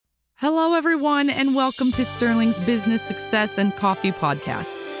Hello, everyone, and welcome to Sterling's Business Success and Coffee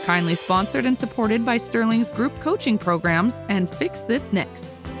Podcast, kindly sponsored and supported by Sterling's group coaching programs and Fix This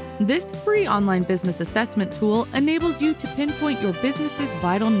Next. This free online business assessment tool enables you to pinpoint your business's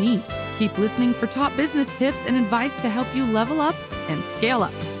vital need. Keep listening for top business tips and advice to help you level up and scale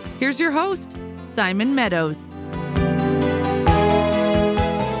up. Here's your host, Simon Meadows.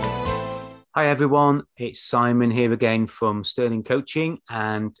 Hi, everyone. It's Simon here again from Sterling Coaching,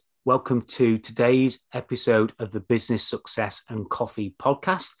 and welcome to today's episode of the Business Success and Coffee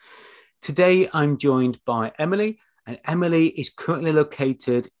Podcast. Today, I'm joined by Emily, and Emily is currently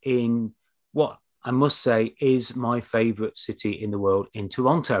located in what I must say is my favorite city in the world, in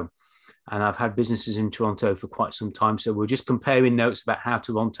Toronto. And I've had businesses in Toronto for quite some time, so we're just comparing notes about how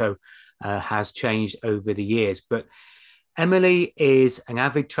Toronto has changed over the years. But Emily is an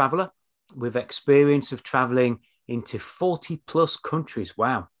avid traveler with experience of traveling into 40 plus countries.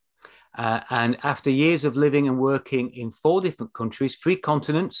 Wow. And after years of living and working in 4 different countries, 3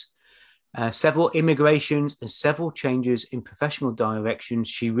 continents, several immigrations and several changes in professional directions,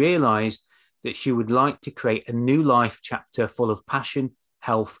 she realized that she would like to create a new life chapter full of passion,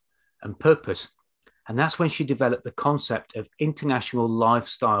 health, and purpose. And that's when she developed the concept of international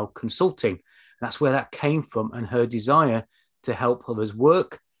lifestyle consulting. That's where that came from, and her desire to help others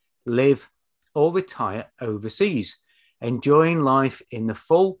work, live, or retire overseas, enjoying life in the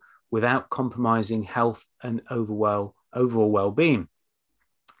full without compromising health and overall well-being.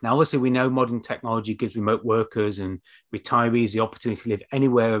 Now, obviously, we know modern technology gives remote workers and retirees the opportunity to live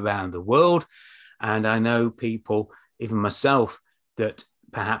anywhere around the world. And I know people, even myself, that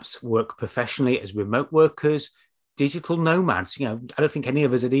perhaps work professionally as remote workers, digital nomads. I don't think any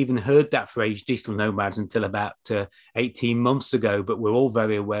of us had even heard that phrase, digital nomads, until about 18 months ago. But we're all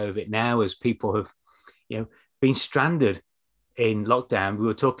very aware of it now as people have, been stranded in lockdown. We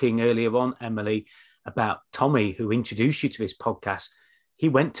were talking earlier on, Emily, about Tommy, who introduced you to this podcast. He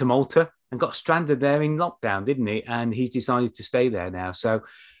went to Malta and got stranded there in lockdown, didn't he? And he's decided to stay there now. So,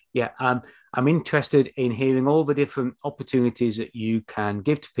 I'm interested in hearing all the different opportunities that you can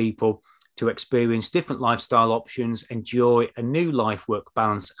give to people to experience different lifestyle options, enjoy a new life-work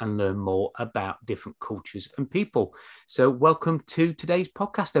balance, and learn more about different cultures and people. So welcome to today's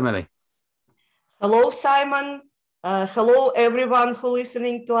podcast, Emily. Hello, Simon. Hello, everyone who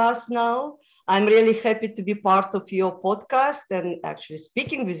listening to us now. I'm really happy to be part of your podcast and actually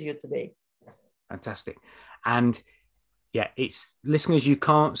speaking with you today. Fantastic. And it's listeners, you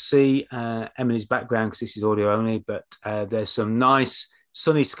can't see Emily's background because this is audio only, but there's some nice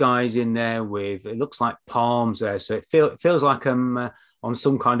sunny skies in there with, it looks like palms there. So it feels like I'm on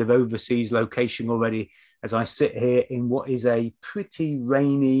some kind of overseas location already as I sit here in what is a pretty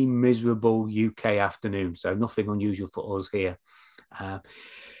rainy, miserable UK afternoon. So nothing unusual for us here.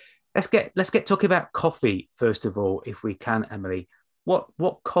 Let's get talking about coffee first of all, if we can, Emily. What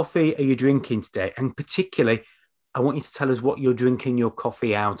coffee are you drinking today? And particularly, I want you to tell us what you're drinking your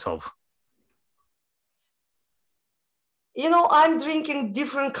coffee out of. I'm drinking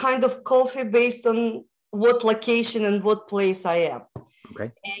different kind of coffee based on what location and what place I am.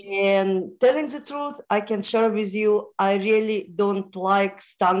 Okay. And telling the truth, I can share with you, I really don't like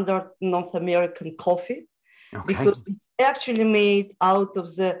standard North American coffee because it's actually made out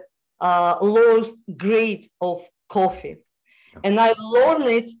of the lowest grade of coffee. Okay. And I learned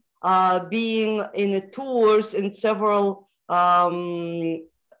it being in the tours in several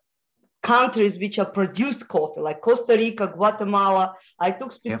countries which are produced coffee, like Costa Rica, Guatemala. I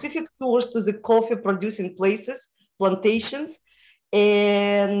took specific tours to the coffee producing places, plantations.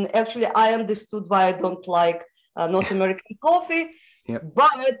 And actually, I understood why I don't like North American coffee. Yep.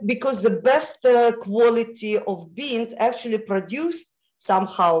 But because the best quality of beans actually produced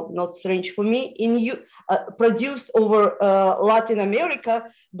somehow, not strange for me, produced over Latin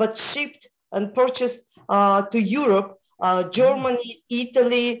America, but shipped and purchased to Europe, Germany,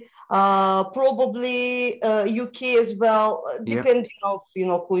 Italy, probably UK as well, depending on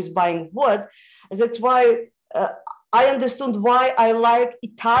who is buying what. That's why I understood why I like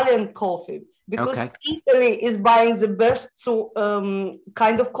Italian coffee, because Italy is buying the best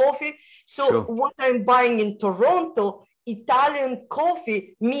kind of coffee. So what I'm buying in Toronto, Italian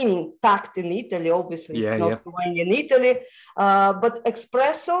coffee, meaning packed in Italy, obviously it's not growing in Italy, but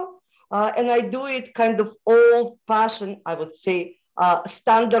espresso, and I do it kind of old-fashioned, I would say,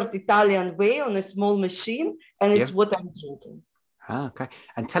 standard Italian way on a small machine, and it's what I'm drinking. Okay.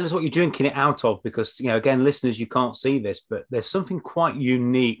 And tell us what you're drinking it out of, because, again, listeners, you can't see this, but there's something quite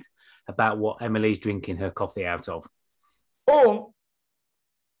unique about what Emily's drinking her coffee out of. Oh,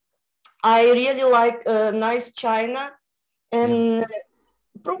 I really like nice China. And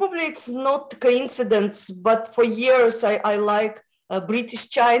Probably it's not coincidence, but for years I like British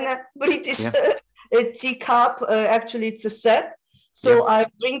China, British teacup. Actually, it's a set. So I'm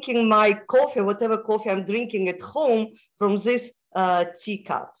drinking my coffee, whatever coffee I'm drinking at home, from this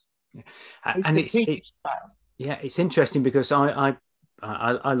teacup. Yeah. And it's interesting because I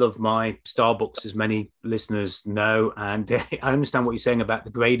love my Starbucks, as many listeners know, and I understand what you're saying about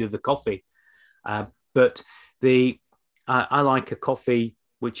the grade of the coffee. But I like a coffee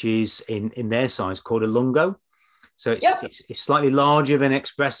which is in their size called a lungo. So it's slightly larger than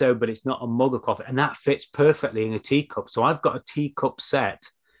espresso, but it's not a mug of coffee. And that fits perfectly in a teacup. So I've got a teacup set.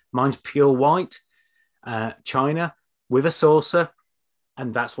 Mine's pure white, China with a saucer.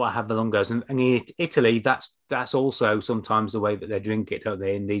 And that's why I have the lungos. And in Italy, that's also sometimes the way that they drink it, don't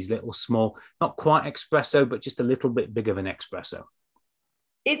they? In these little small, not quite espresso, but just a little bit bigger than espresso.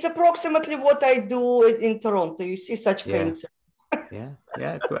 It's approximately what I do in Toronto. You see such coincidence.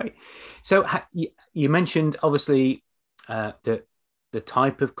 Yeah, great. So you mentioned obviously the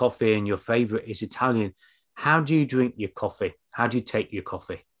type of coffee and your favorite is Italian. How do you drink your coffee? How do you take your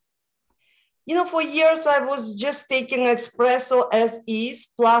coffee? For years I was just taking espresso as is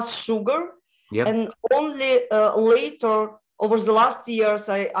plus sugar. And only later, over the last years,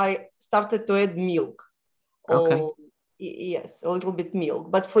 I started to add milk. Okay. Yes, a little bit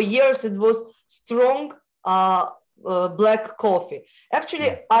milk. But for years it was strong black coffee.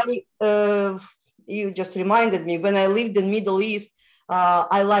 Actually, you just reminded me, when I lived in Middle East,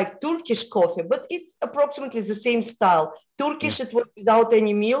 I like Turkish coffee, but it's approximately the same style. Turkish, it was without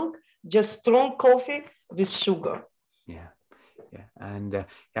any milk, just strong coffee with sugar. Yeah. And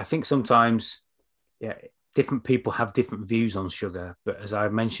I think sometimes, different people have different views on sugar. But as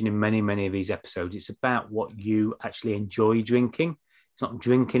I've mentioned in many, many of these episodes, it's about what you actually enjoy drinking. It's not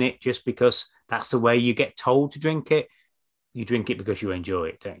drinking it just because that's the way you get told to drink it. You drink it because you enjoy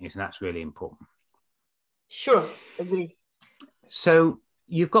it, don't you? And that's really important. Sure, agree. So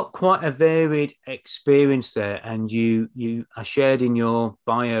you've got quite a varied experience there, and I shared in your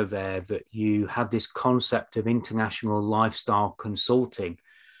bio there that you had this concept of international lifestyle consulting.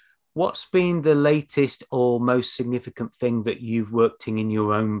 What's been the latest or most significant thing that you've worked in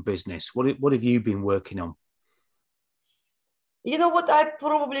your own business? What have you been working on? You know what? I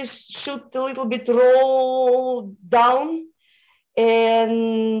probably should a little bit roll down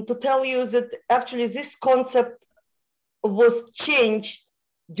and to tell you that actually this concept was changed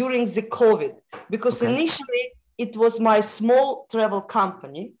during the COVID, because initially it was my small travel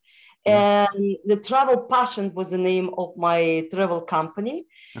company, and the Travel Passion was the name of my travel company.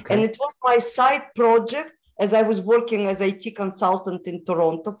 And it was my side project as I was working as IT consultant in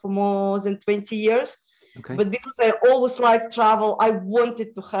Toronto for more than 20 years. But because I always liked travel, I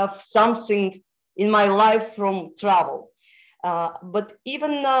wanted to have something in my life from travel. But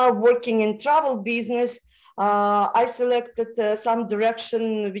even working in travel business, I selected some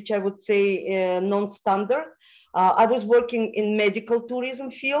direction which I would say non-standard. I was working in medical tourism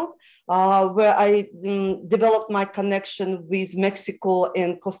field, where I developed my connection with Mexico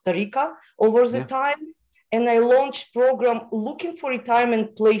and Costa Rica over the time. And I launched program looking for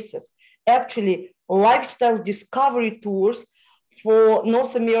retirement places, actually lifestyle discovery tours for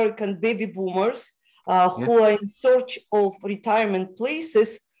North American baby boomers who are in search of retirement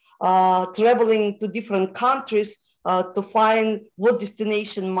places, traveling to different countries to find what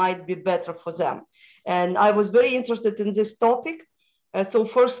destination might be better for them. And I was very interested in this topic. So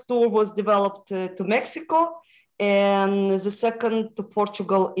first tour was developed to Mexico, and the second to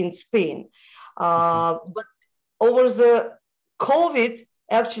Portugal in Spain. But over the COVID,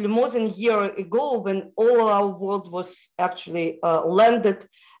 actually more than a year ago, when all our world was actually landed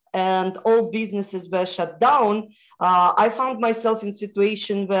and all businesses were shut down, I found myself in a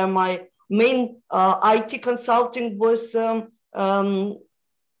situation where my main IT consulting was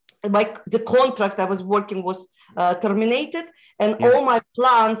the contract I was working was terminated, and all my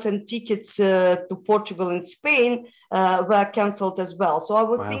plans and tickets to Portugal and Spain were canceled as well. So I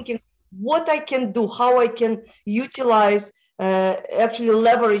was thinking what I can do, how I can utilize, actually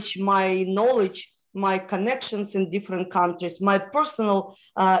leverage my knowledge, my connections in different countries, my personal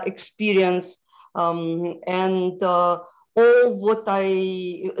experience, and all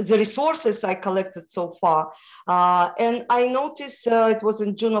the resources I collected so far. And I noticed it was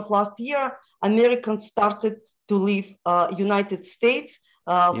in June of last year, Americans started to leave United States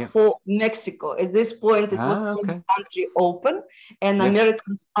for Mexico. At this point, it was the country open, and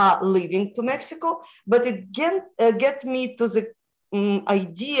Americans are leaving to Mexico. But it get me to the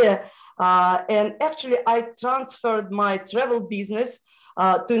idea, and actually I transferred my travel business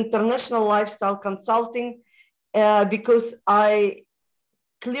to international lifestyle consulting, because I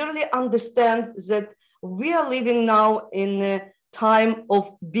clearly understand that we are living now in a time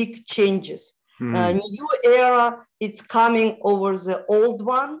of big changes. New era, it's coming over the old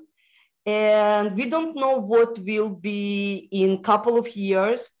one. And we don't know what will be in a couple of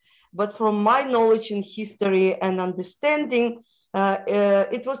years. But from my knowledge in history and understanding,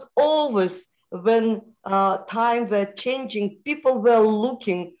 it was always when time were changing, people were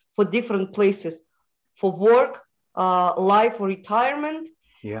looking for different places for work, life, or retirement.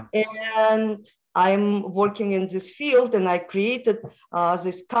 Yeah. And I'm working in this field, and I created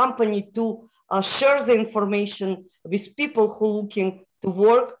this company to share the information with people who are looking to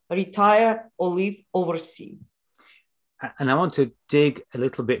work, retire, or live overseas. And I want to dig a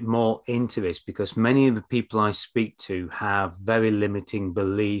little bit more into this because many of the people I speak to have very limiting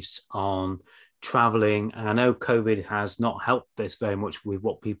beliefs on traveling. And I know COVID has not helped this very much with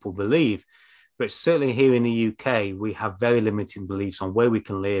what people believe, but certainly here in the UK, we have very limiting beliefs on where we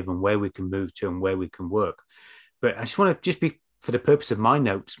can live and where we can move to and where we can work. But I just want to be, for the purpose of my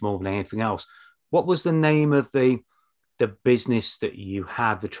notes more than anything else, what was the name of the business that you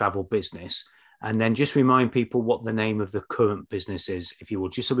had, the travel business? And then just remind people what the name of the current business is, if you will,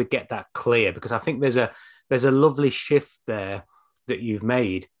 just so we get that clear, because I think there's a lovely shift there that you've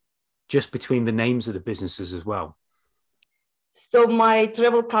made just between the names of the businesses as well. So my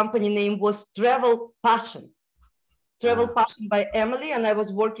travel company name was Travel Passion. Travel Passion by Emily, and I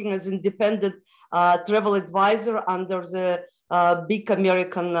was working as independent travel advisor under the big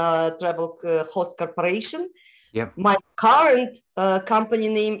American travel host corporation. Yep. My current company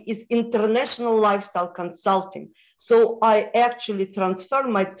name is International Lifestyle Consulting. So I actually transfer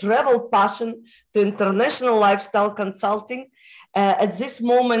my travel passion to International Lifestyle Consulting. At this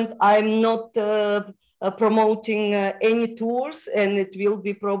moment, I'm not promoting any tours, and it will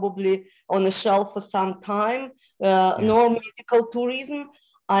be probably on the shelf for some time, nor medical tourism.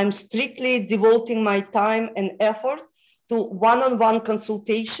 I'm strictly devoting my time and effort to one-on-one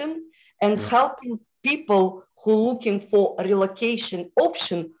consultation and helping people who are looking for a relocation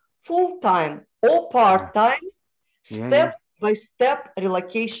option, full-time or part-time, step-by-step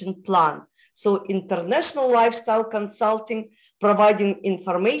relocation plan. So International Lifestyle Consulting, providing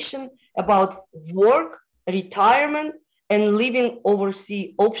information about work, retirement, and living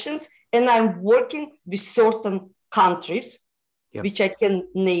overseas options. And I'm working with certain countries, which I can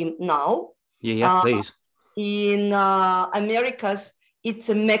name now. Please. In Americas, it's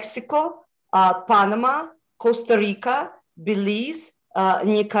Mexico, Panama, Costa Rica, Belize,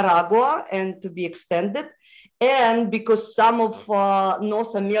 Nicaragua, and to be extended. And because some of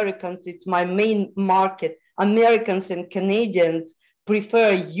North Americans, it's my main market, Americans and Canadians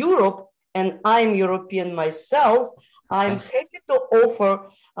prefer Europe, and I'm European myself, I'm happy to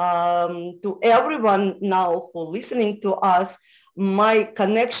offer to everyone now who listening to us my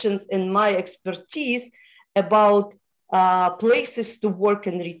connections and my expertise about places to work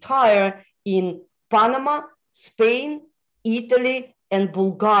and retire in Panama, Spain, Italy, and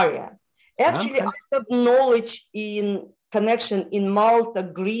Bulgaria. Actually, I have knowledge in connection in Malta,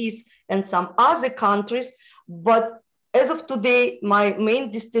 Greece, and some other countries. But as of today, my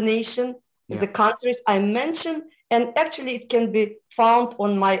main destination is the countries I mentioned. And actually, it can be found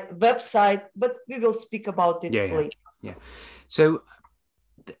on my website, but we will speak about it later. Yeah. So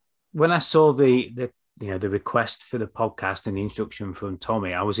when I saw the request for the podcast and the instruction from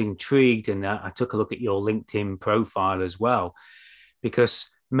Tommy, I was intrigued, and I took a look at your LinkedIn profile as well, because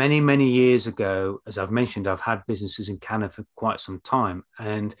many, many years ago, as I've mentioned, I've had businesses in Canada for quite some time.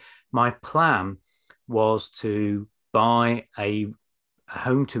 And my plan was to buy a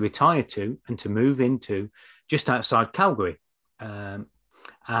home to retire to and to move into just outside Calgary.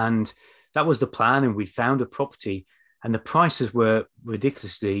 And that was the plan. And we found a property, and the prices were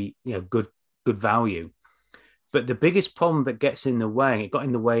ridiculously, good value. But the biggest problem that got in the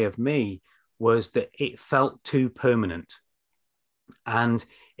way of me, was that it felt too permanent. And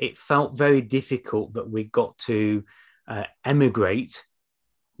it felt very difficult that we got to emigrate.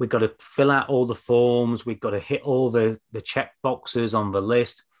 We got to fill out all the forms. We got to hit all the check boxes on the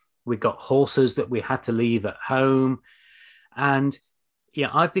list. We got horses that we had to leave at home. And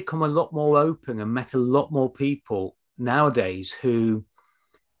I've become a lot more open and met a lot more people nowadays who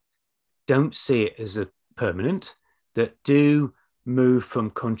don't see it as a permanent, that do move from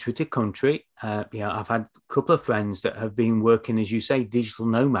country to country. I've had a couple of friends that have been working, as you say, digital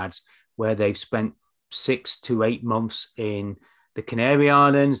nomads, where they've spent 6 to 8 months in the Canary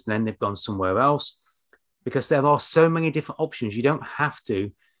Islands, and then they've gone somewhere else, because there are so many different options. You don't have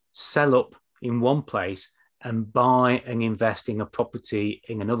to sell up in one place and buy and invest in a property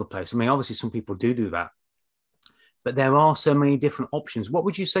in another place. I mean, obviously some people do that, but there are so many different options. What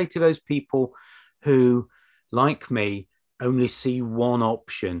would you say to those people who, like me, only see one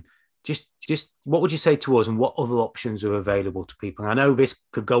option? Just what would you say to us, and what other options are available to people? And I know this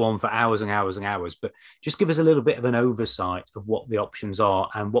could go on for hours and hours and hours, but just give us a little bit of an oversight of what the options are,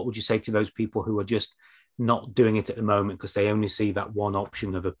 and what would you say to those people who are just not doing it at the moment because they only see that one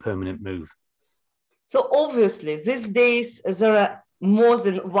option of a permanent move? So obviously, these days there are more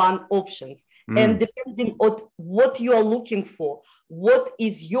than one options, and depending on what you are looking for, what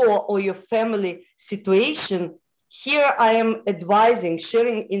is your or your family situation, here I am advising,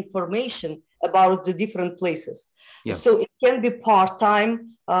 sharing information about the different places. Yeah. So it can be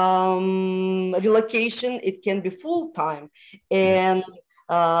part-time relocation, it can be full-time. And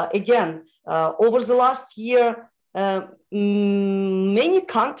again, over the last year, many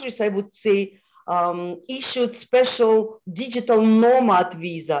countries, I would say, issued special digital nomad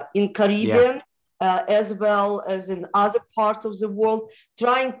visa in Caribbean, as well as in other parts of the world,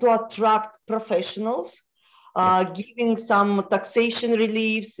 trying to attract professionals, giving some taxation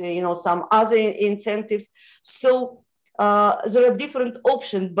reliefs, some other incentives. So there are different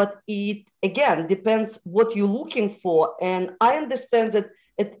options, but it again depends what you're looking for. And I understand that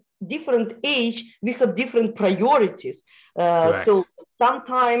at different age we have different priorities. So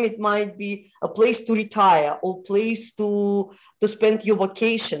sometime it might be a place to retire or place to spend your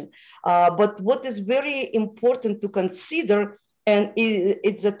vacation. But what is very important to consider, and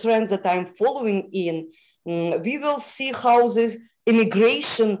it's a trend that I'm following in, we will see how this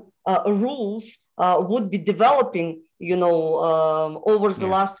immigration rules would be developing, over the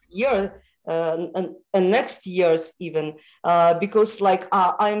last year and next years even, because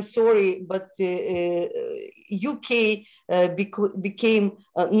I'm sorry, but UK became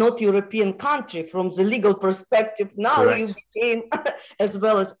not European country from the legal perspective. Now you became, as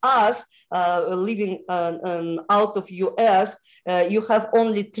well as us, living out of US, you have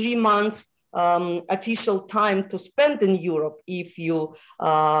only 3 months official time to spend in Europe if you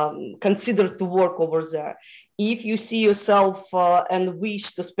consider to work over there. If you see yourself and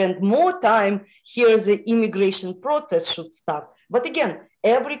wish to spend more time, here the immigration process should start. But again,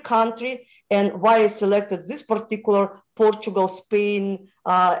 every country, and why I selected this particular Portugal, Spain,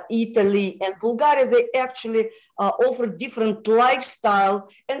 Italy, and Bulgaria, they actually offer different lifestyle,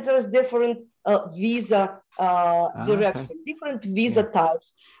 and there's different visa direction, different visa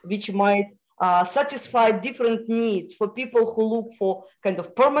types, which might satisfy different needs for people who look for kind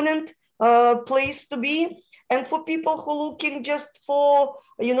of permanent place to be, and for people who are looking just for,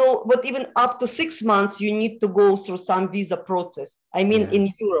 but even up to 6 months, you need to go through some visa process. I mean, in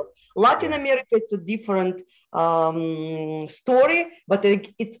Europe. Latin America, it's a different story, but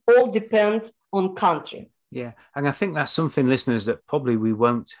it all depends on country. Yeah, and I think that's something, listeners, that probably we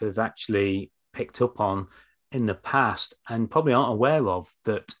won't have actually picked up on in the past and probably aren't aware of,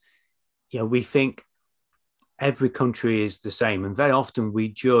 that, we think every country is the same. And very often we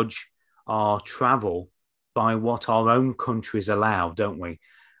judge our travel by what our own countries allow, don't we?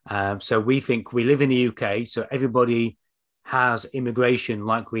 So we think we live in the UK, so everybody has immigration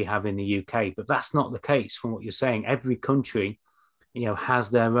like we have in the UK, but that's not the case from what you're saying. Every country,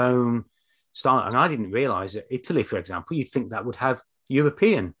 has their own style. And I didn't realize that Italy, for example, you'd think that would have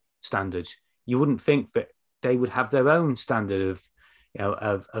European standards. You wouldn't think that they would have their own standard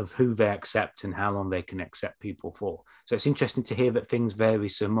of who they accept and how long they can accept people for. So it's interesting to hear that things vary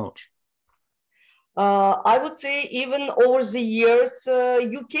so much. I would say even over the years,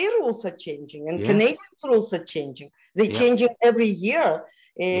 UK rules are changing and Canadian rules are changing. They're changing every year.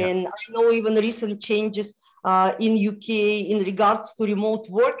 And I know even recent changes in UK in regards to remote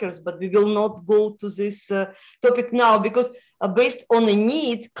workers, but we will not go to this topic now, because based on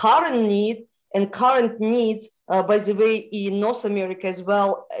a current needs, by the way, in North America as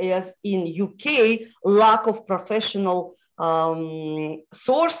well as in UK, lack of professional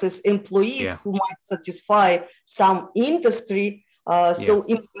sources, employees who might satisfy some industry. So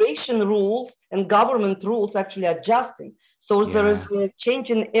immigration rules and government rules actually adjusting. So there is a change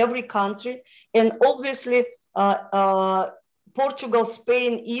in every country. And obviously, Portugal,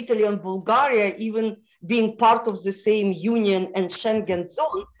 Spain, Italy, and Bulgaria, even being part of the same union and Schengen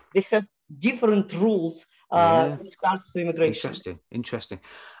zone, they have different rules in regards to immigration. Interesting.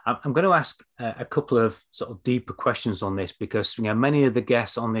 I'm going to ask a couple of sort of deeper questions on this, because many of the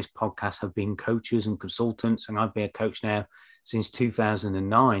guests on this podcast have been coaches and consultants, and I've been a coach now since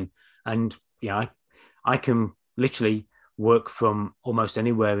 2009. And I can literally work from almost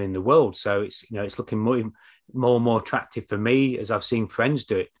anywhere in the world. So it's looking more and more attractive for me, as I've seen friends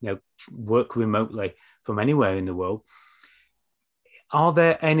do it, work remotely from anywhere in the world. Are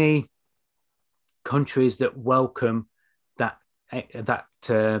there any countries that welcome that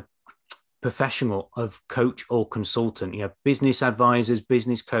professional of coach or consultant, business advisors,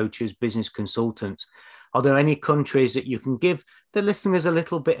 business coaches, business consultants. Are there any countries that you can give the listeners a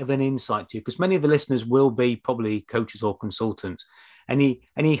little bit of an insight to? Because many of the listeners will be probably coaches or consultants.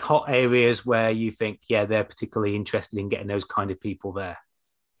 Any hot areas where you think, they're particularly interested in getting those kind of people there?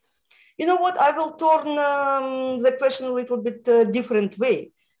 You know what? I will turn the question a little bit different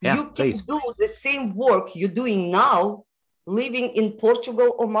way. You can please. do the same work you're doing now, living in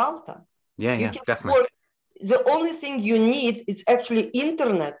Portugal or Malta. You can definitely. Work. The only thing you need is actually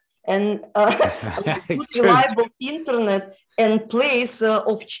internet and good, reliable internet and place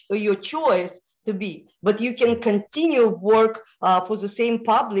of your choice to be. But you can continue work for the same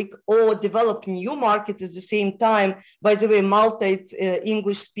public or develop new market at the same time. By the way, Malta, it's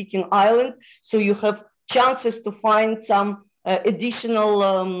English-speaking island, so you have chances to find some additional,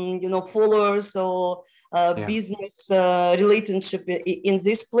 followers or business relationship in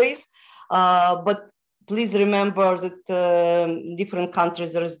this place. But please remember that different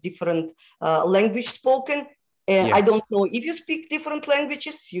countries, there is different language spoken. And I don't know if you speak different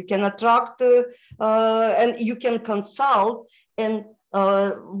languages, you can attract and you can consult. And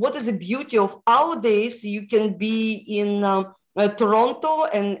what is the beauty of our days? You can be in Toronto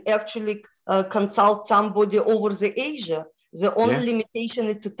and actually consult somebody over the Asia. The only limitation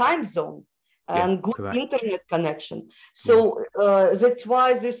is the time zone and good internet connection. So that's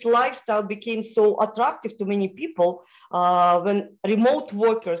why this lifestyle became so attractive to many people. When remote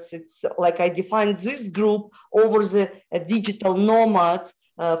workers, it's like I defined this group over the digital nomads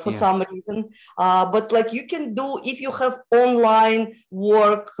for some reason. But like you can do, if you have online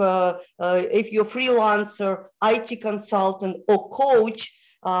work, if you're freelancer, IT consultant or coach,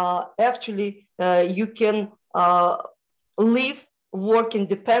 actually you can live, work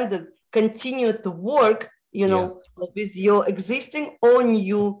independent, continue to work, with your existing or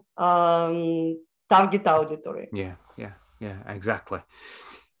new target auditory. Yeah, exactly.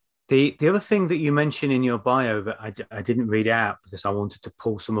 The other thing that you mentioned in your bio that I didn't read out because I wanted to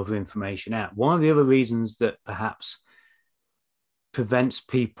pull some other information out. One of the other reasons that perhaps prevents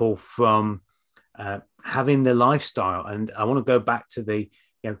people from having the lifestyle, and I want to go back to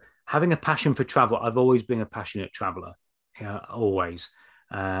having a passion for travel. I've always been a passionate traveler, always.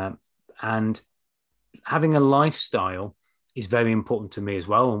 And having a lifestyle is very important to me as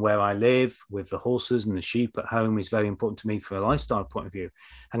well. And where I live with the horses and the sheep at home is very important to me from a lifestyle point of view.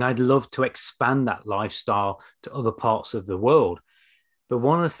 And I'd love to expand that lifestyle to other parts of the world. But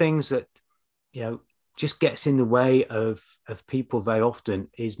one of the things that, just gets in the way of people very often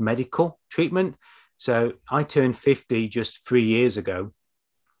is medical treatment. So I turned 50 just 3 years ago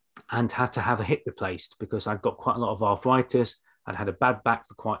and had to have a hip replaced because I'd got quite a lot of arthritis. I'd had a bad back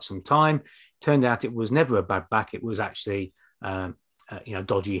for quite some time. Turned out it was never a bad back. It was actually,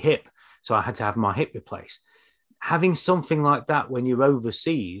 dodgy hip. So I had to have my hip replaced. Having something like that when you're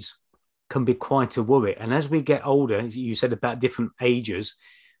overseas can be quite a worry. And as we get older, you said about different ages,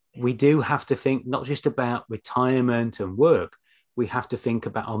 we do have to think not just about retirement and work. We have to think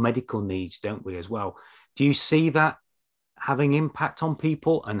about our medical needs, don't we, as well? Do you see that having impact on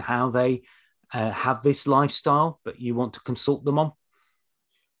people and how they have this lifestyle that you want to consult them on?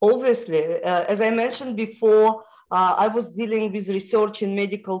 Obviously, as I mentioned before, I was dealing with research in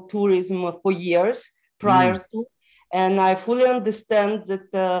medical tourism for years prior to, and I fully understand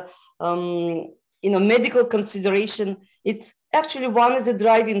that medical consideration, it's actually one is the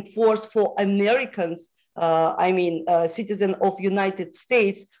driving force for Americans, citizen of United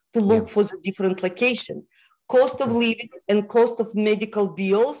States, to look for the different location. Cost of living and cost of medical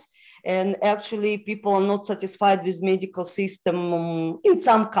bills. And actually, people are not satisfied with medical system in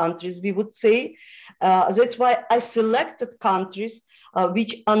some countries, we would say. That's why I selected countries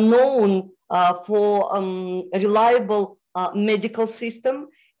which are known for a reliable medical system.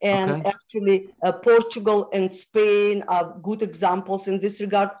 And actually, Portugal and Spain are good examples in this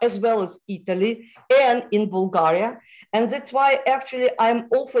regard, as well as Italy and in Bulgaria. And that's why actually I'm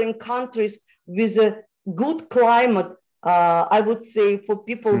offering countries with a good climate, I would say, for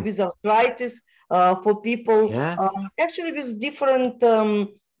people with arthritis, for people actually with different,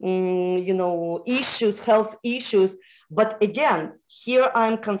 issues, health issues. But again, here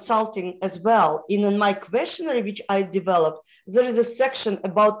I'm consulting as well. In my questionnaire, which I developed, there is a section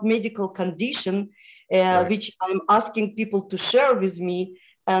about medical condition, which I'm asking people to share with me.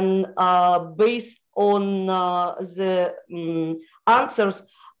 And based on the answers,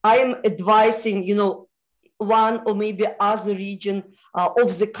 I am advising, one or maybe other region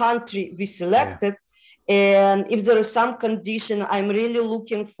of the country we selected. And if there is some condition, I'm really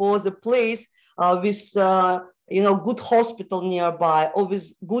looking for the place with good hospital nearby, or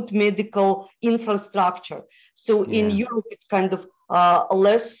with good medical infrastructure. So in Europe, it's kind of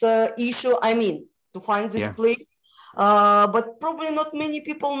less issue. I mean, to find this place. But probably not many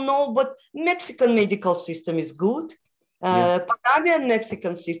people know, but Mexican medical system is good. Panamanian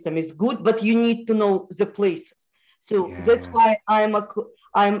Mexican system is good, but you need to know the places. So that's why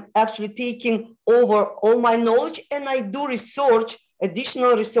I'm actually taking over all my knowledge, and I do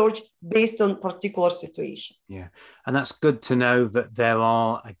additional research based on particular situation. Yeah, and that's good to know that there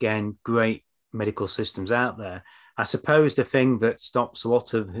are, again, great medical systems out there. I suppose the thing that stops a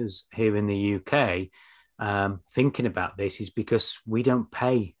lot of us here in the UK thinking about this is because we don't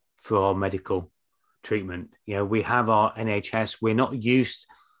pay for our medical treatment. We have our NHS. We're not used,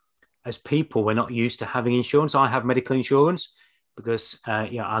 as people, we're not used to having insurance. I have medical insurance because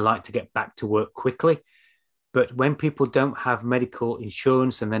I like to get back to work quickly. But when people don't have medical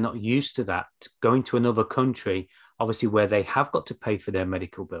insurance and they're not used to that, going to another country, obviously where they have got to pay for their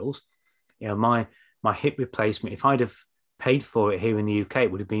medical bills, my hip replacement, if I'd have paid for it here in the UK,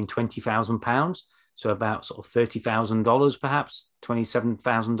 it would have been £20,000. So about sort of $30,000, perhaps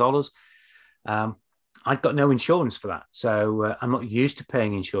 $27,000. I've got no insurance for that. So I'm not used to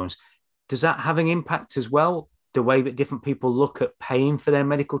paying insurance. Does that have an impact as well, the way that different people look at paying for their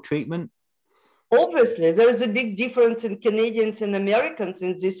medical treatment? Obviously, there is a big difference in Canadians and Americans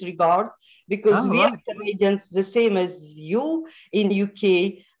in this regard, because we are Canadians the same as you in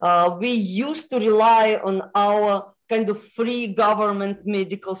UK. We used to rely on our kind of free government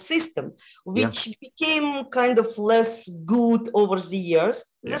medical system, which became kind of less good over the years,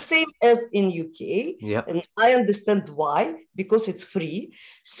 the same as in UK. And I understand why, because it's free.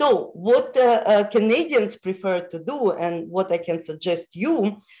 So what Canadians prefer to do, and what I can suggest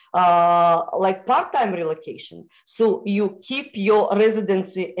you, like part-time relocation. So you keep your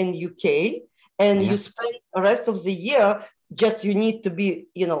residency in UK and you spend the rest of the year, just you need to be,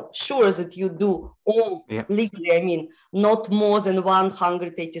 sure that you do all legally. I mean, not more than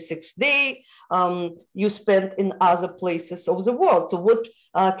 186 days you spend in other places of the world. So what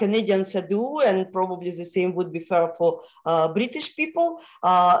Canadians do, and probably the same would be fair for British people,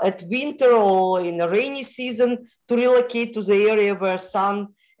 at winter or in a rainy season, to relocate to the area where sun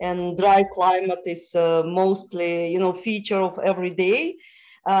and dry climate is mostly, feature of every day.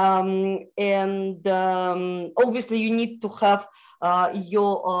 Obviously you need to have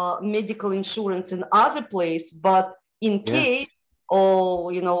your medical insurance in other place, but in case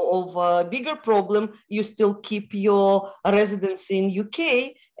of a bigger problem, you still keep your residency in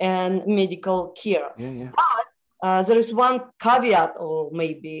UK and medical care. But there is one caveat, or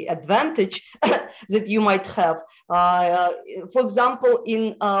maybe advantage, that you might have. For example,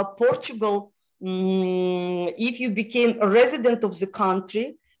 in Portugal, if you became a resident of the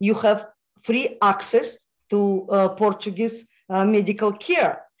country, you have free access to Portuguese medical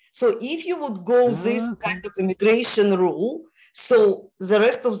care. So if you would go this kind of immigration rule, so the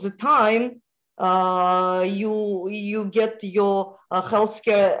rest of the time you get your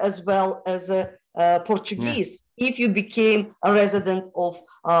healthcare as well as Portuguese. If you became a resident of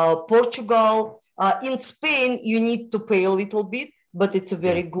Portugal, in Spain, you need to pay a little bit, but it's a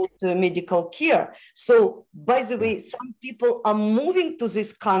very good medical care. So, by the way, some people are moving to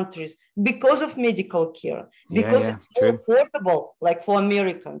these countries because of medical care, because it's more affordable, like for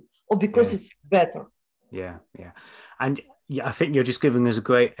Americans, or because it's better. And I think you're just giving us a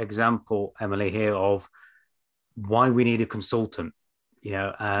great example, Emily, here of why we need a consultant.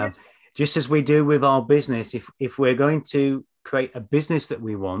 Just as we do with our business, if we're going to create a business that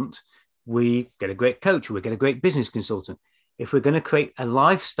we want, we get a great coach, we get a great business consultant. If we're going to create a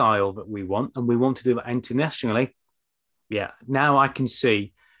lifestyle that we want, and we want to do that internationally, now I can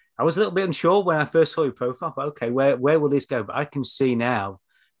see. I was a little bit unsure when I first saw your profile. Okay, where will this go? But I can see now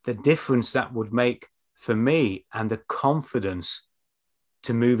the difference that would make for me, and the confidence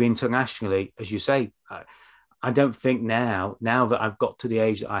to move internationally. As you say, I don't think now that I've got to the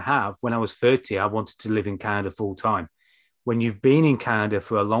age that I have, when I was 30, I wanted to live in Canada full time. When you've been in Canada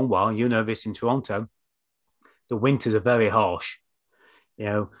for a long while, this in Toronto, the winters are very harsh.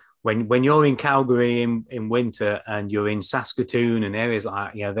 When you're in Calgary in winter and you're in Saskatoon and areas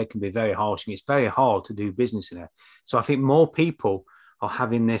like that, they can be very harsh, and it's very hard to do business in there. So I think more people are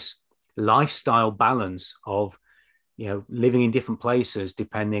having this lifestyle balance of, living in different places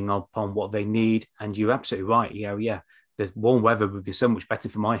depending upon what they need. And you're absolutely right. The warm weather would be so much better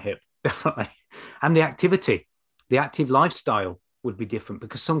for my hip, definitely. And the active lifestyle would be different,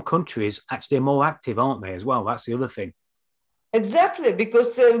 because some countries actually are more active, aren't they, as well? That's the other thing. Exactly,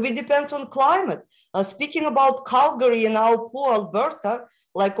 because we depend on climate. Speaking about Calgary and our poor Alberta,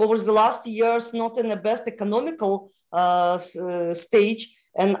 like over the last years, not in the best economical stage.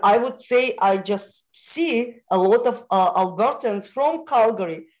 And I would say I just see a lot of Albertans from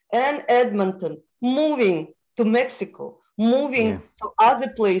Calgary and Edmonton moving to Mexico, moving to other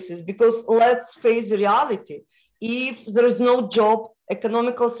places, because let's face the reality. If there is no job,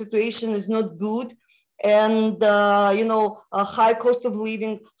 economical situation is not good, and a high cost of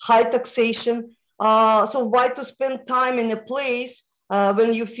living, high taxation. So why to spend time in a place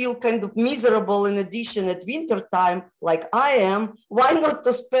when you feel kind of miserable, in addition at winter time, like I am? Why not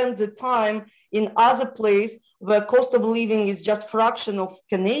to spend the time in other place where cost of living is just fraction of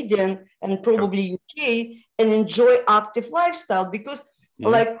Canadian and probably UK, and enjoy active lifestyle? Because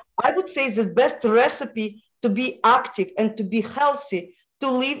like I would say the best recipe to be active and to be healthy, to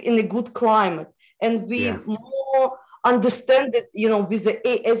live in a good climate. And we more understand that, with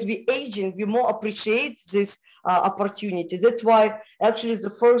as we aging, we more appreciate these opportunities. That's why actually the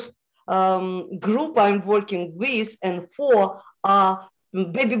first group I'm working with and for are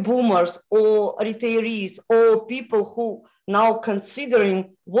baby boomers or retirees or people who now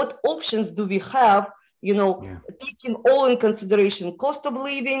considering what options do we have, taking all in consideration: cost of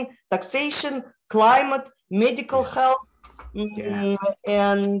living, taxation, climate, medical health.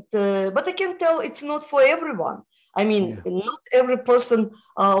 And but I can tell it's not for everyone. I mean, not every person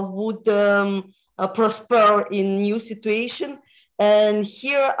would prosper in new situation. And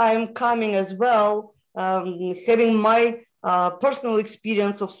here I'm coming as well, having my personal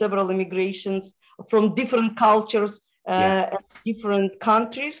experience of several immigrations from different cultures and different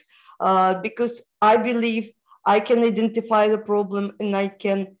countries, because I believe I can identify the problem and I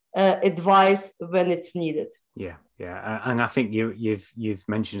can advise when it's needed. Yeah, and I think you've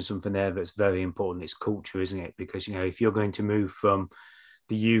mentioned something there that's very important. It's culture, isn't it? Because if you're going to move from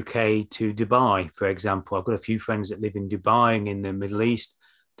the UK to Dubai, for example, I've got a few friends that live in Dubai and in the Middle East.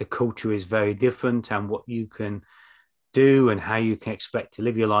 The culture is very different, and what you can do and how you can expect to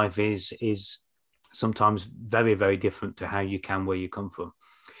live your life is sometimes very, very different to how you can where you come from.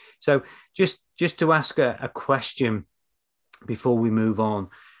 So just to ask a question before we move on,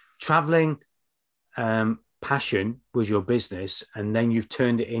 traveling. Passion was your business, and then you've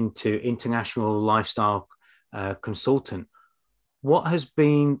turned it into international lifestyle consultant. What has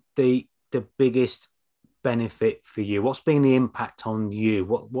been the biggest benefit for you? What's been the impact on you?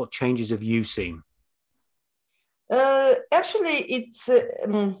 What changes have you seen? Actually, it's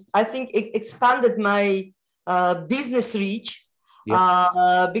I think it expanded my business reach.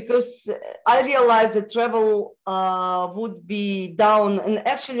 Because I realized that travel would be down, and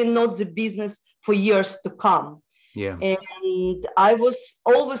actually not the business for years to come. And I was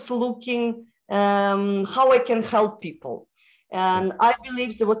always looking how I can help people. And I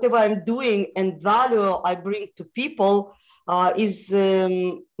believe that whatever I'm doing and value I bring to people is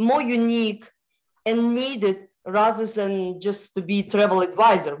more unique and needed, rather than just to be travel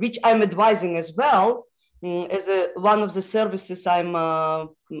advisor, which I'm advising as well. As one of the services I'm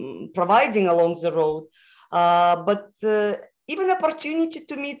providing along the road, but even opportunity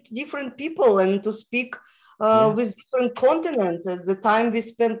to meet different people and to speak with different continents, at the time we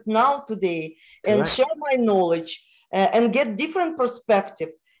spend now today, and share my knowledge and get different perspective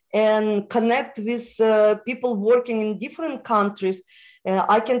and connect with people working in different countries.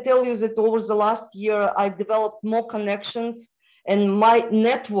 I can tell you that over the last year, I developed more connections, and my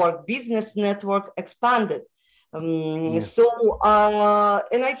network, business network, expanded. So,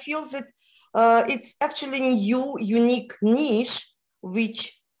 and I feel that it's actually a new, unique niche,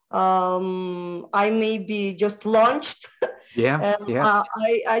 which I maybe just launched. I'm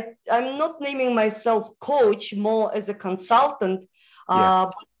not naming myself coach, more as a consultant.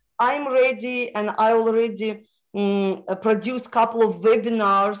 But I'm ready, and I already produced a couple of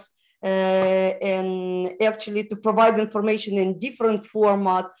webinars and actually to provide information in different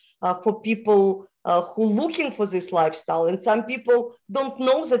format for people who looking for this lifestyle. And some people don't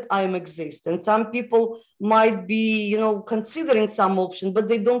know that I exist, and some people might be considering some option, but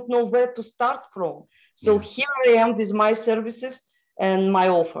they don't know where to start from. So here I am with my services and my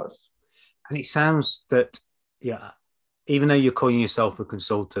offers. And it sounds that even though you're calling yourself a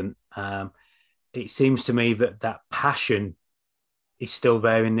consultant, it seems to me that passion is still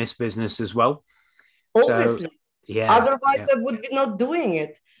there in this business as well. Obviously. So, otherwise I would be not doing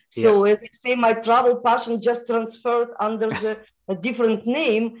it. So as I say, my travel passion just transferred under a different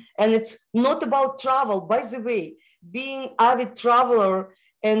name, and it's not about travel. By the way, being avid traveler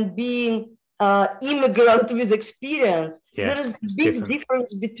and being immigrant with experience, there is a big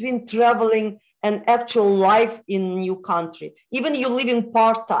difference between traveling and actual life in new country. Even you live in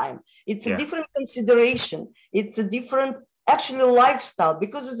part-time, it's a different consideration. It's a different actually lifestyle,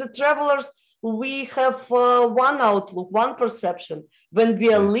 because as the travelers, we have one outlook, one perception. When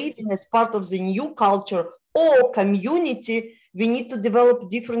we are living as part of the new culture or community, we need to develop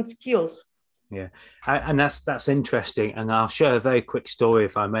different skills. Yeah, and that's interesting. And I'll share a very quick story,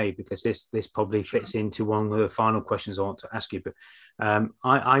 if I may, because this probably fits into one of the final questions I want to ask you. But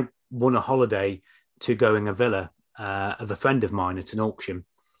I won a holiday to go in a villa of a friend of mine at an auction.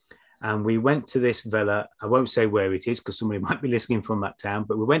 And we went to this villa. I won't say where it is because somebody might be listening from that town,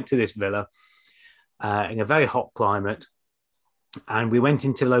 but we went to this villa in a very hot climate. And we went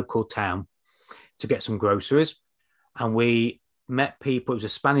into the local town to get some groceries. And we met people. It was a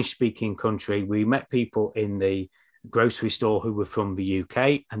Spanish-speaking country. We met people in the grocery store who were from the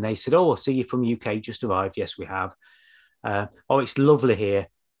UK. And they said, "Oh, I see you from the UK, just arrived." "Yes, we have." "Oh, it's lovely here,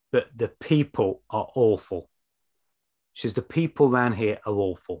 but the people are awful." She says, "The people around here are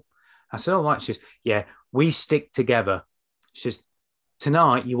awful." I said, "All right." She says, "Yeah, we stick together." She says,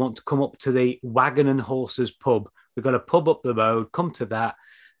 "Tonight, you want to come up to the Wagon and Horses pub. We've got a pub up the road. Come to that."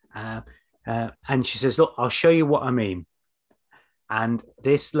 And she says, "Look, I'll show you what I mean." And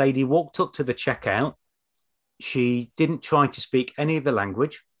this lady walked up to the checkout. She didn't try to speak any of the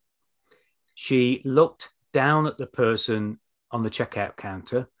language. She looked down at the person on the checkout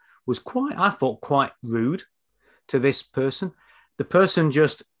counter, was I thought, quite rude to this person. The person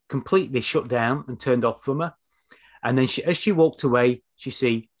just completely shut down and turned off from her. And then as she walked away, she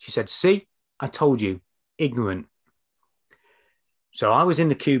said, "See, I told you, ignorant." So I was in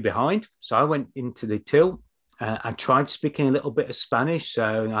the queue behind. So I went into the till. I tried speaking a little bit of Spanish.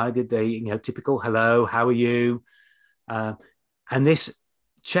 So I did the typical "Hello, how are you?" And this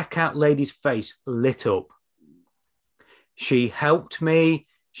checkout lady's face lit up. She helped me.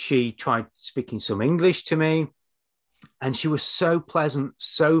 She tried speaking some English to me. And she was so pleasant,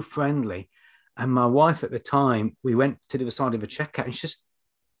 so friendly. And my wife at the time, we went to the other side of the checkout and she says,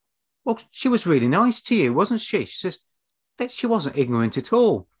 "Well, she was really nice to you, wasn't she?" She says that she wasn't ignorant at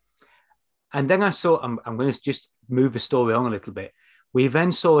all. And then I saw, I'm going to just move the story on a little bit. We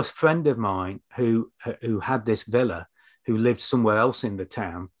then saw a friend of mine who had this villa, who lived somewhere else in the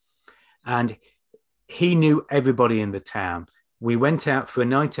town. And he knew everybody in the town. We went out for a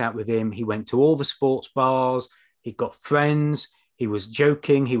night out with him. He went to all the sports bars. He got friends. He was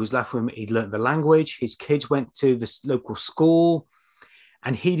joking. He was laughing. He'd learnt the language. His kids went to the local school.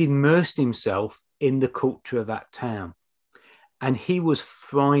 And he'd immersed himself in the culture of that town. And he was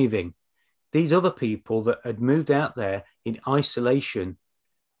thriving. These other people that had moved out there in isolation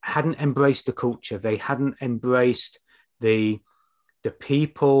hadn't embraced the culture. They hadn't embraced the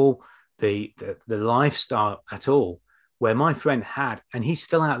people, the lifestyle at all, where my friend had. And he's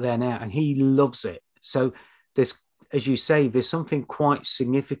still out there now and he loves it. So there's, as you say, there's something quite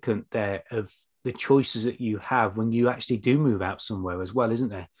significant there of the choices that you have when you actually do move out somewhere as well, isn't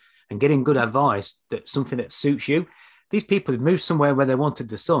there? And getting good advice, that something that suits you. These people had moved somewhere where they wanted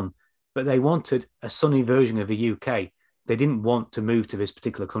the sun, but they wanted a sunny version of the UK. They didn't want to move to this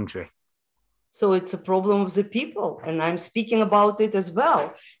particular country. So it's a problem of the people, and I'm speaking about it as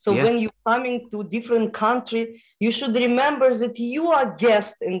well. So when you're coming to different country, you should remember that you are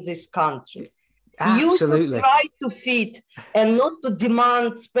guest in this country. Absolutely. You should try to fit and not to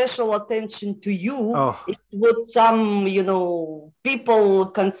demand special attention to you. It's what some, people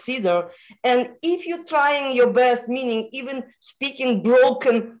consider. And if you're trying your best, meaning even speaking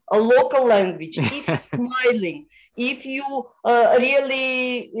broken a local language, if you're smiling, if you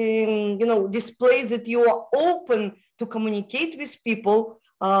really, display that you are open to communicate with people,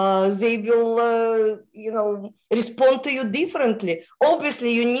 they will, respond to you differently.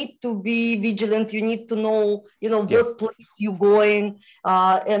 Obviously, you need to be vigilant. You need to know, what place you're going.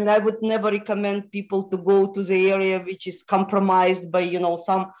 And I would never recommend people to go to the area which is compromised by,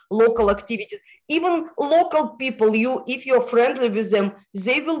 some local activities. Even local people, if you're friendly with them,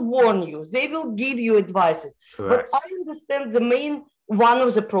 they will warn you. They will give you advices. Correct. But I understand one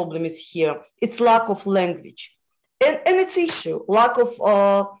of the problems is here. It's lack of language. And it's issue, lack of,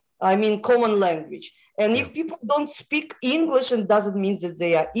 common language. And if people don't speak English, it doesn't mean that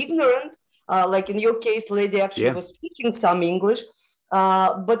they are ignorant. Like in your case, lady actually was speaking some English.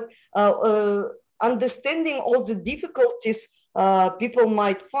 But understanding all the difficulties people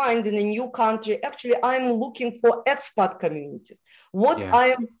might find in a new country, actually, I'm looking for expat communities. What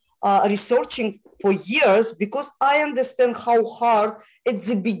I'm researching for years, because I understand how hard at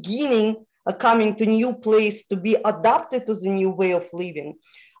the beginning coming to new place to be adapted to the new way of living.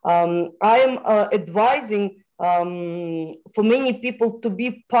 I am advising for many people to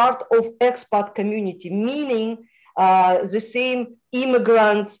be part of expat community, meaning the same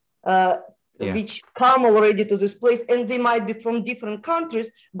immigrants which come already to this place, and they might be from different countries,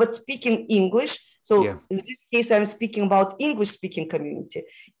 but speaking English. So in this case, I'm speaking about English-speaking community.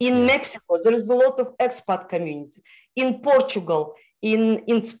 In Mexico, there is a lot of expat community. In Portugal,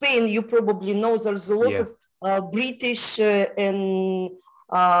 in Spain, you probably know there's a lot of British and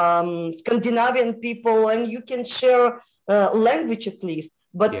Scandinavian people, and you can share language at least.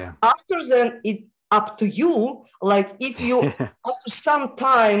 But after then, it's up to you. Like if you, after some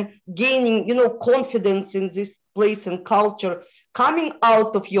time gaining, confidence in this place and culture, coming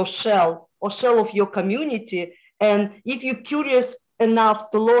out of your shell or shell of your community, and if you're curious enough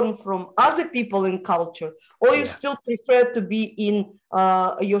to learn from other people in culture, or you still prefer to be in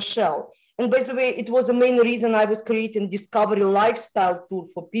your shell. And by the way, it was the main reason I was creating Discovery Lifestyle Tour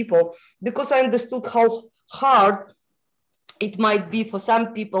for people, because I understood how hard it might be for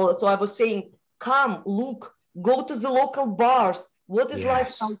some people. So I was saying, come, look, go to the local bars. What is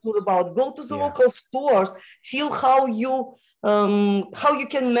Lifestyle Tour about? Go to the local stores, feel how you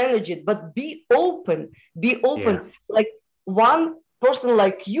can manage it, but be open. Like one person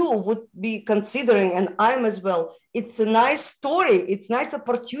like you would be considering, and I'm as well, it's a nice story. It's a nice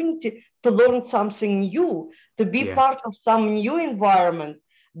opportunity to learn something new, to be part of some new environment.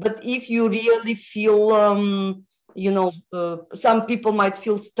 But if you really feel, some people might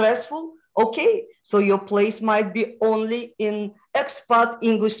feel stressful, okay, so your place might be only in expat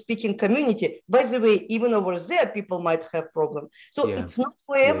English-speaking community. By the way, even over there, people might have problems. So it's not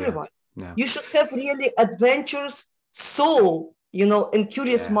for everyone. No. You should have really adventurous soul, and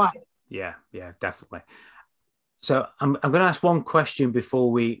curious mind. Yeah, definitely. So I'm going to ask one question before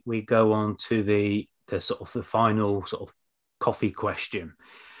we go on to the sort of the final sort of coffee question.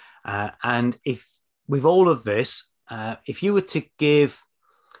 And if with all of this, if you were to give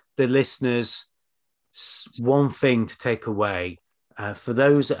the listeners one thing to take away for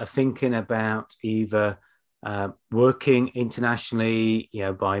those that are thinking about either working internationally,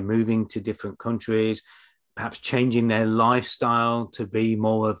 by moving to different countries, perhaps changing their lifestyle to be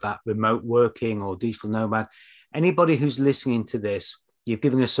more of that remote working or digital nomad, anybody who's listening to this, you've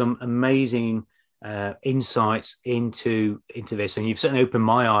given us some amazing insights into this, and you've certainly opened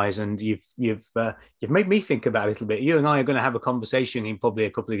my eyes, and you've made me think about it a little bit. You and I are going to have a conversation in probably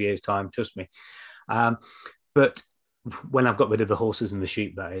a couple of years' time, trust me. But when I've got rid of the horses and the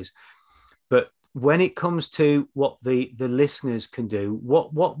sheep, that is. But when it comes to what the listeners can do,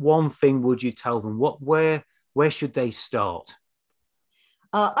 what one thing would you tell them? Where should they start?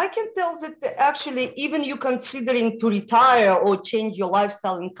 I can tell that actually, even you considering to retire or change your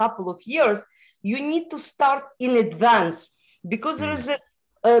lifestyle in a couple of years, you need to start in advance, because there is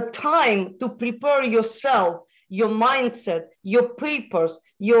a time to prepare yourself, your mindset, your papers,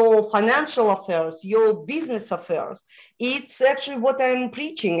 your financial affairs, your business affairs. It's actually what I'm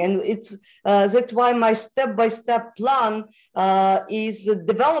preaching. And it's that's why my step-by-step plan is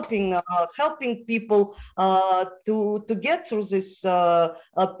developing, helping people to get through this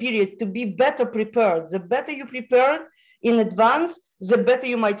period, to be better prepared. The better you prepared in advance, the better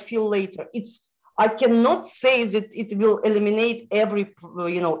you might feel later. I cannot say that it will eliminate every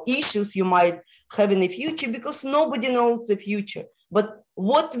issues you might have in the future, because nobody knows the future. But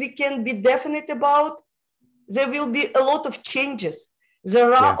what we can be definite about, there will be a lot of changes.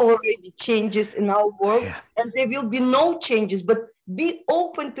 There are already changes in our world, and there will be no changes. But be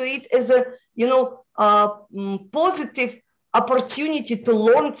open to it as a positive opportunity to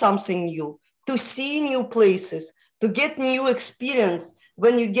learn something new, to see new places, to get new experience.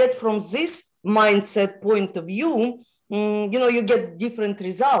 When you get from this mindset point of view, you get different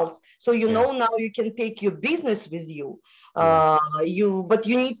results. So now you can take your business with you. But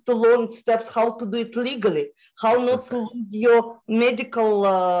you need to learn steps how to do it legally, how not to lose your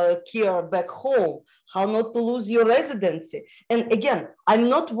medical care back home, how not to lose your residency. And again, I'm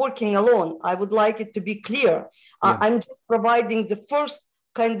not working alone. I would like it to be clear. I'm just providing the first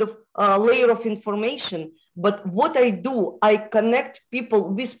kind of layer of information. But what I do, I connect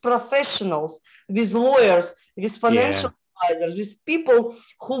people with professionals, with lawyers, with financial advisors, with people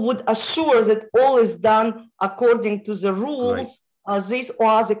who would assure that all is done according to the rules, this or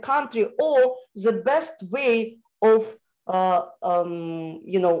other country, or the best way of,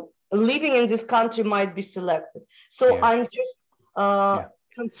 living in this country might be selected. So I'm just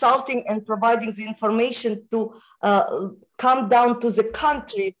consulting and providing the information to come down to the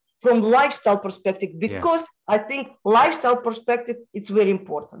country from lifestyle perspective, because I think lifestyle perspective, it's very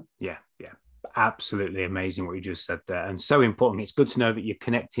important. Yeah. Absolutely amazing what you just said there. And so important. It's good to know that you're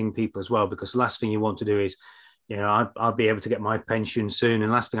connecting people as well, because the last thing you want to do is, I'll be able to get my pension soon.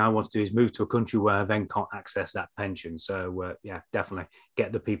 And last thing I want to do is move to a country where I then can't access that pension. So definitely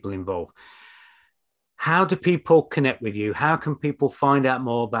get the people involved. how do people connect with you? How can people find out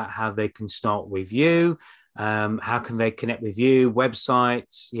more about how they can start with you? How can they connect with you?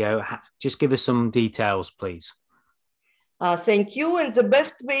 Websites, just give us some details, please. Thank you. And the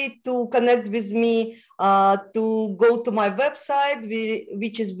best way to connect with me, to go to my website,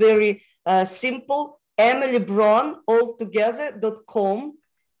 which is very simple, emilybron.com,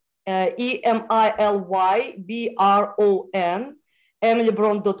 EMILYBRON,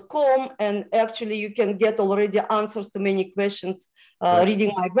 emilybron.com. And actually, you can get already answers to many questions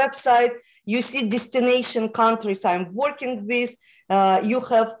reading my website. You see destination countries I'm working with. You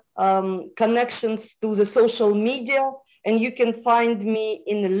have connections to the social media. And you can find me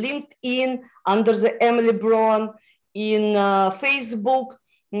in LinkedIn under the Emily Bron, in Facebook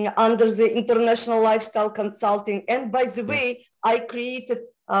under the International Lifestyle Consulting. And by the way, I created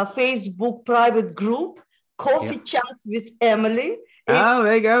a Facebook private group, Coffee Chat with Emily.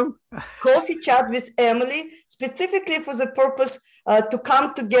 There you go. Coffee Chat with Emily, specifically for the purpose to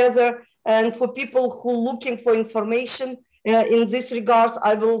come together and for people who are looking for information in this regards.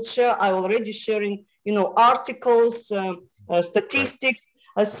 I already sharing articles, statistics.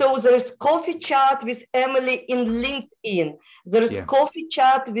 So there is Coffee Chat with Emily in LinkedIn. There is Coffee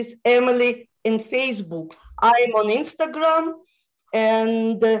Chat with Emily in Facebook. I'm on Instagram.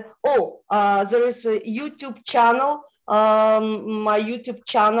 And there is a YouTube channel, my YouTube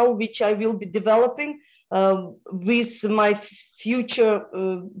channel, which I will be developing with my future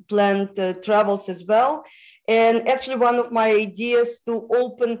planned travels as well. And actually, one of my ideas to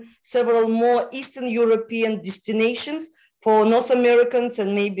open several more Eastern European destinations for North Americans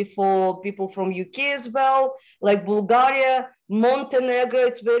and maybe for people from UK as well, like Bulgaria, Montenegro.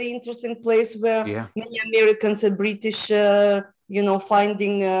 It's a very interesting place where many Americans and British,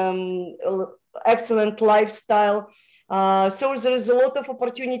 finding excellent lifestyle. So there is a lot of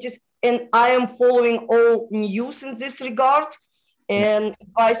opportunities, and I am following all news in this regard and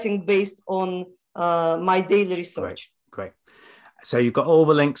advising based on my daily research. Great. So you've got all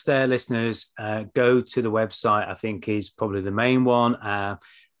the links there, listeners. Go to the website, I think is probably the main one,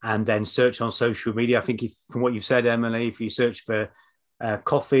 and then search on social media. I think from what you've said, Emily, if you search for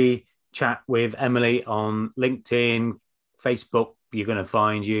Coffee Chat with Emily on LinkedIn, Facebook, you're going to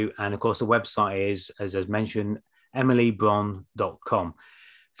find you. And of course, the website is, as I mentioned, emilybron.com.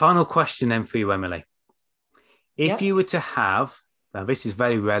 Final question then for you, Emily. If you were to have, now this is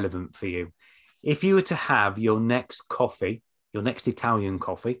very relevant for you, if you were to have your next coffee, your next Italian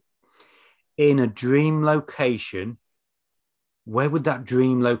coffee, in a dream location, where would that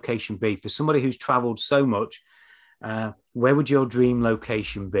dream location be? For somebody who's traveled so much, where would your dream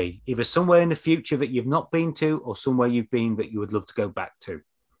location be? Either somewhere in the future that you've not been to or somewhere you've been that you would love to go back to?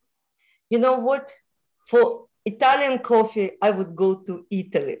 You know what? For Italian coffee, I would go to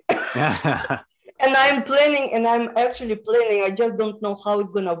Italy. And I'm actually planning, I just don't know how it's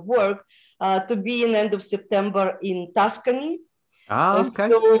going to work, to be in end of September in Tuscany. Okay.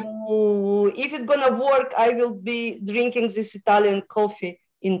 So if it's going to work, I will be drinking this Italian coffee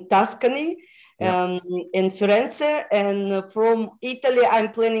in Tuscany, in Firenze. And from Italy,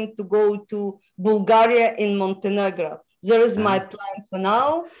 I'm planning to go to Bulgaria in Montenegro. There is my plan for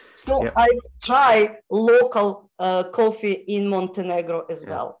now. So I will try local coffee in Montenegro as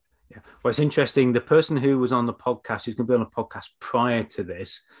well. Yeah. Well, it's interesting. The person who was on the podcast, who's going to be on the podcast prior to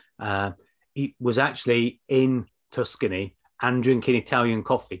this, he was actually in Tuscany and drinking Italian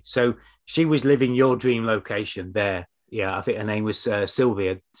coffee. So she was living your dream location there. Yeah, I think her name was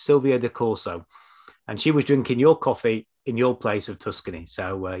Silvia De Corso. And she was drinking your coffee in your place of Tuscany.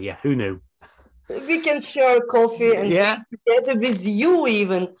 So, who knew? We can share coffee and together with you,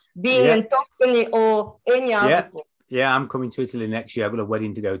 even being in Tuscany or any other place. Yeah, I'm coming to Italy next year. I've got a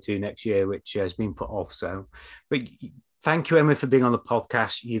wedding to go to next year, which has been put off. So, but thank you, Emily, for being on the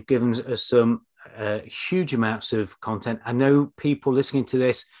podcast. You've given us some huge amounts of content. I know people listening to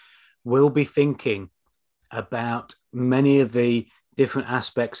this will be thinking about many of the different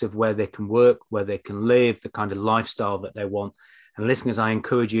aspects of where they can work, where they can live, the kind of lifestyle that they want. And listeners, I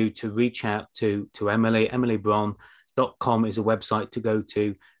encourage you to reach out to Emily. emilybron.com is a website to go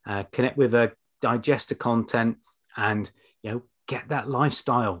to, connect with her, digest the content, and get that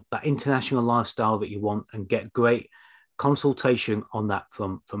lifestyle, that international lifestyle that you want, and get great consultation on that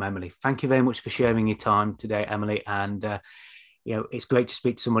from Emily. Thank you very much for sharing your time today, Emily. And it's great to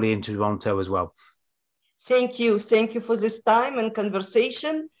speak to somebody in Toronto as well. Thank you for this time and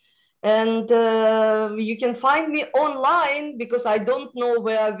conversation. And you can find me online, because I don't know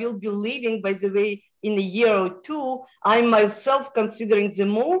where I will be living, by the way, in a year or two. I'm myself considering the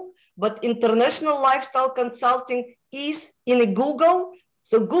move, but International Lifestyle Consulting is in a Google,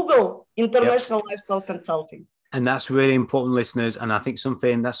 So Google International Lifestyle Consulting. And that's really important, listeners. And I think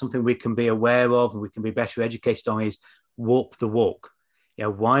that's something we can be aware of and we can be better educated on is walk the walk.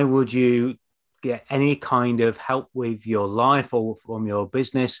 Why would you get any kind of help with your life or from your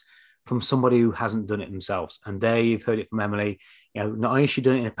business from somebody who hasn't done it themselves? And there you've heard it from Emily. Not only has she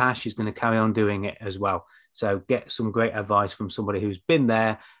done it in the past, she's going to carry on doing it as well. So get some great advice from somebody who's been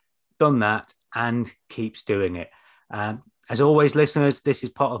there, done that, and keeps doing it. As always, listeners, this is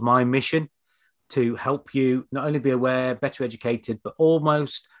part of my mission to help you not only be aware, better educated, but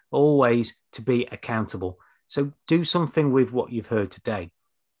almost always to be accountable. So do something with what you've heard today.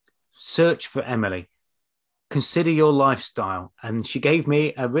 Search for Emily. Consider your lifestyle. And she gave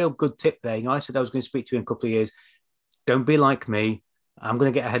me a real good tip there. I said I was going to speak to you in a couple of years. Don't be like me. I'm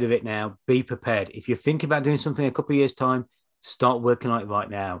going to get ahead of it now. Be prepared. If you're thinking about doing something in a couple of years' time, start working on it right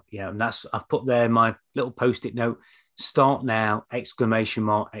now. And that's, I've put there my little post-it note. Start now, !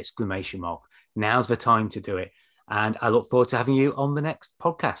 Now's the time to do it. And I look forward to having you on the next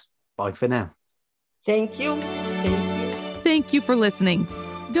podcast. Bye for now. Thank you. Thank you for listening.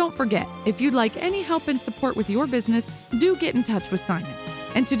 Don't forget, if you'd like any help and support with your business, do get in touch with Simon.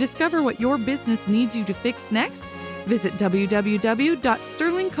 And to discover what your business needs you to fix next, visit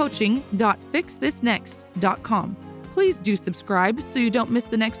www.sterlingcoaching.fixthisnext.com. Please do subscribe so you don't miss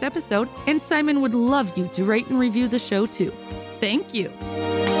the next episode, and Simon would love you to rate and review the show too. Thank you.